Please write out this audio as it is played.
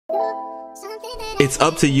It's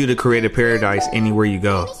up to you to create a paradise anywhere you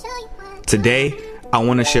go. Today, I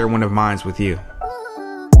want to share one of mine with you.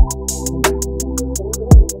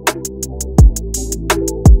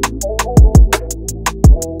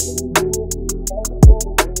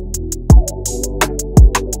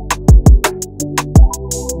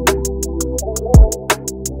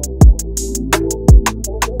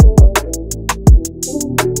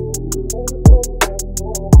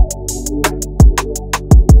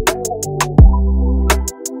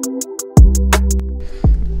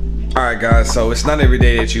 Alright guys, so it's not every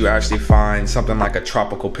day that you actually find something like a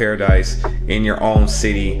tropical paradise in your own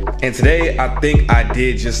city. And today, I think I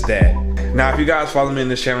did just that. Now, if you guys follow me in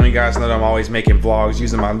this channel, you guys know that I'm always making vlogs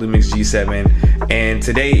using my Lumix G7. And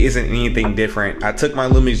today isn't anything different. I took my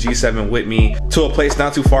Lumix G7 with me to a place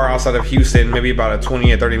not too far outside of Houston, maybe about a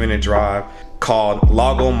 20 or 30 minute drive, called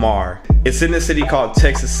Lago Mar. It's in a city called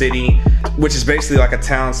Texas City, which is basically like a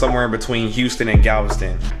town somewhere in between Houston and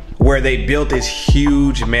Galveston, where they built this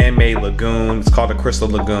huge man-made lagoon. It's called the Crystal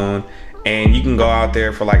Lagoon, and you can go out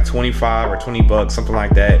there for like 25 or 20 bucks, something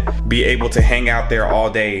like that. Be able to hang out there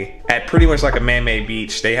all day at pretty much like a man-made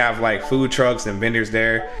beach. They have like food trucks and vendors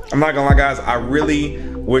there. I'm not gonna lie guys, I really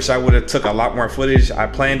wish I would have took a lot more footage. I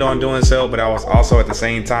planned on doing so, but I was also at the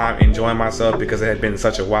same time enjoying myself because it had been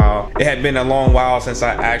such a while. It had been a long while since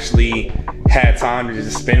I actually had time to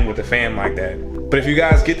just spend with the fam like that. But if you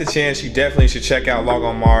guys get the chance, you definitely should check out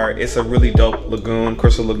Lago Mar. It's a really dope lagoon,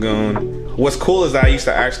 Crystal Lagoon. What's cool is that I used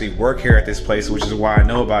to actually work here at this place, which is why I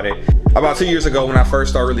know about it. About 2 years ago, when I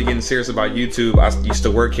first started really getting serious about YouTube, I used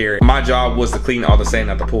to work here. My job was to clean all the sand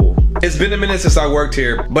at the pool. It's been a minute since I worked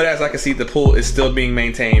here, but as I can see, the pool is still being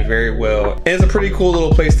maintained very well. And it's a pretty cool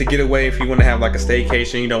little place to get away if you want to have like a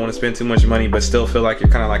staycation. You don't want to spend too much money, but still feel like you're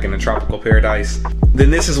kind of like in a tropical paradise. Then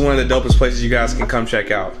this is one of the dopest places you guys can come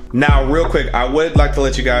check out. Now, real quick, I would like to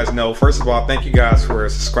let you guys know, first of all, thank you guys for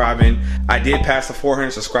subscribing. I did pass the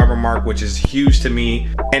 400 subscriber mark, which is huge to me.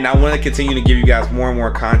 And I want to continue to give you guys more and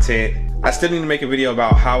more content. I still need to make a video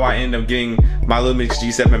about how I end up getting my Lumix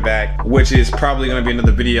G7 back, which is probably going to be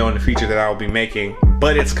another video in the future that I will be making,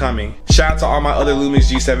 but it's coming. Shout out to all my other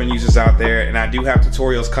Lumix G7 users out there, and I do have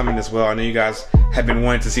tutorials coming as well. I know you guys have been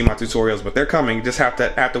wanting to see my tutorials, but they're coming. You just have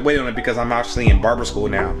to wait on it because I'm actually in barber school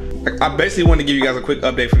now. I basically want to give you guys a quick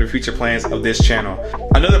update for the future plans of this channel.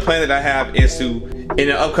 Another plan that I have is to, in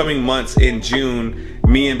the upcoming months in June,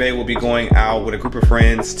 me and Bae will be going out with a group of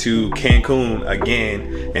friends to Cancun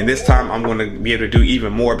again, and this time I'm going to be able to do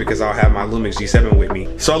even more because I'll have my Lumix G7 with me.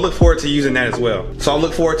 So I look forward to using that as well. So I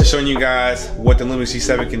look forward to showing you guys what the Lumix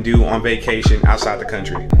G7 can do on vacation outside the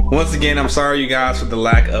country. Once again, I'm sorry you guys for the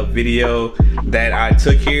lack of video that I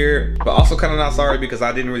took here, but also kind of not sorry because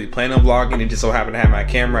I didn't really plan on vlogging. It just so happened to have my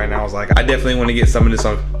camera, and I was like, I definitely want to get some of this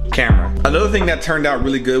on camera. Another thing that turned out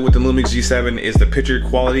really good with the Lumix G7 is the picture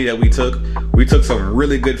quality that we took. We took some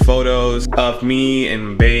really good photos of me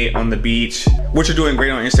and Bae on the beach, which are doing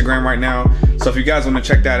great on Instagram right now. So if you guys want to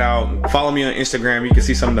check that out, follow me on Instagram. You can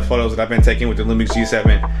see some of the photos that I've been taking with the Lumix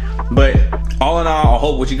G7. But all in all, I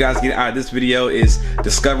hope what you guys get out of this video is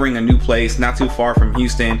discovering a new place not too far from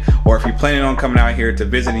Houston, or if you're planning on coming out here to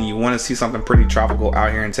visit and you want to see something pretty tropical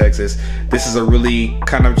out here in Texas, this is a really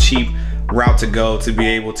kind of cheap route to go to be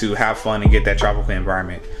able to have fun and get that tropical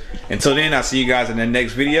environment. Until then, I'll see you guys in the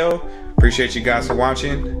next video. Appreciate you guys for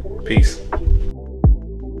watching. Peace.